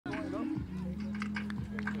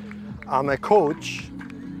I'm a coach,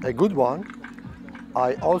 a good one.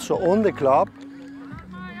 I also own the club,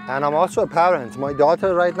 and I'm also a parent. My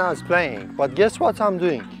daughter right now is playing, but guess what I'm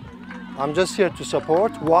doing? I'm just here to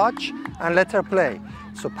support, watch, and let her play.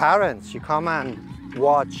 So parents, you come and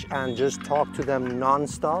watch and just talk to them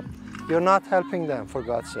non-stop, you're not helping them, for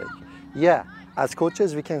God's sake. Yeah, as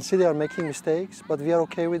coaches, we can see they are making mistakes, but we are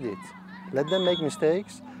okay with it. Let them make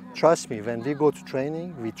mistakes. Trust me, when we go to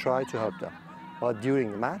training, we try to help them. But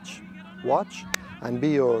during the match, watch and be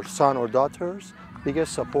your son or daughter's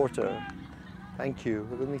biggest supporter. Thank you.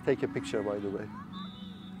 Let me take a picture, by the way.